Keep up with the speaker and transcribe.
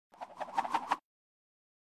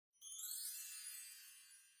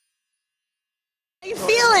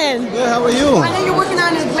doing? Good, how are you? I know you're working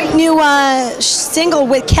on a great new single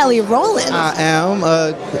with Kelly Rowland. I am.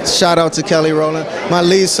 Shout out to Kelly Rowland. My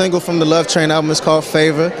lead single from the Love Train album is called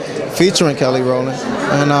Favor, featuring Kelly Rowland.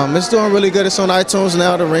 And it's doing really good. It's on iTunes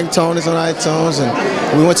now. The ringtone is on iTunes.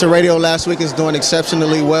 And we went to radio last week. It's doing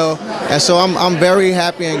exceptionally well. And so I'm very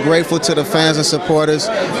happy and grateful to the fans and supporters.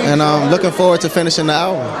 And I'm looking forward to finishing the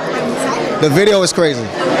album. The video is crazy.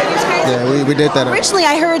 Yeah, we did that. Originally,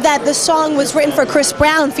 I heard that the song was written for Chris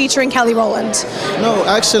Brown featuring Kelly Rowland. No,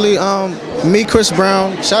 actually, me, Chris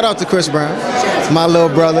Brown, shout out to Chris Brown, my little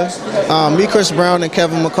brother. Me, Chris Brown, and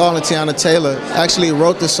Kevin McCall and Tiana Taylor actually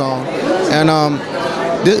wrote the song. And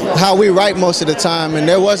how we write most of the time, and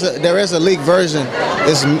there is a leaked version,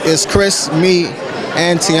 is Chris, me,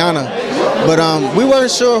 and Tiana. But we weren't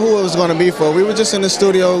sure who it was going to be for. We were just in the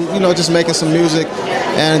studio, you know, just making some music.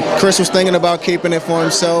 And Chris was thinking about keeping it for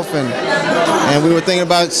himself, and we were thinking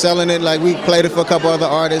about selling it. Like, we played it for a couple other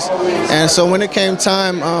artists. And so when it came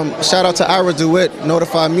time, shout out to Ira DeWitt,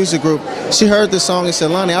 Notified Music Group. She heard the song and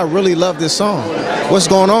said, "Lonny, I really love this song. What's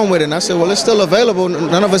going on with it?" And I said, "Well, it's still available.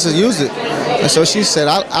 None of us has used it." And so she said,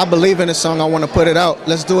 I believe in this song. I want to put it out.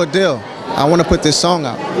 Let's do a deal. I want to put this song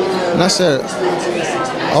out. And I said,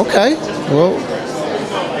 okay, well,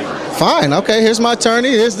 fine. Okay, here's my attorney.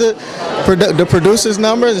 Here's the producer's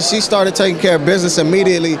numbers. And she started taking care of business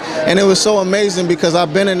immediately. And it was so amazing because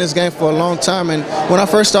I've been in this game for a long time. And when I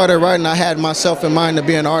first started writing, I had myself in mind to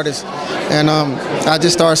be an artist. And I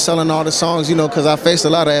just started selling all the songs, you know, because I faced a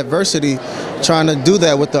lot of adversity trying to do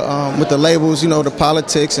that with the labels, you know, the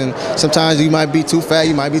politics, and sometimes you might be too fat,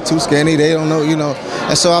 you might be too skinny, they don't know, you know.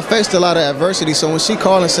 And so I faced a lot of adversity. So when she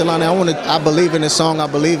called and said, "Lonny, I believe in this song, I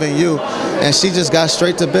believe in you," and she just got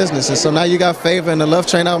straight to business. And so now you got Favor, and the Love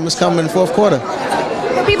Train album is coming in the fourth quarter.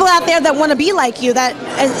 For people out there that want to be like you, that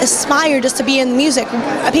aspire just to be in music,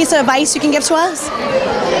 a piece of advice you can give to us?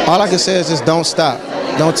 All I can say is just don't stop.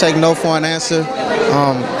 Don't take no for an answer.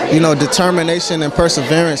 You know, determination and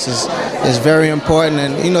perseverance is very important,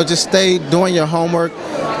 and you know, just stay doing your homework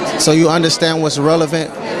so you understand what's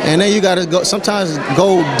relevant. And then you got to go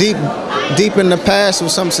deep in the past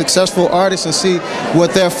with some successful artists and see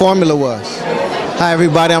what their formula was. Hi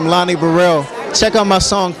everybody, I'm Lonny Bereal. Check out my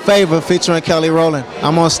song Favor featuring Kelly Rowland.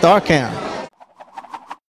 I'm on StarCam.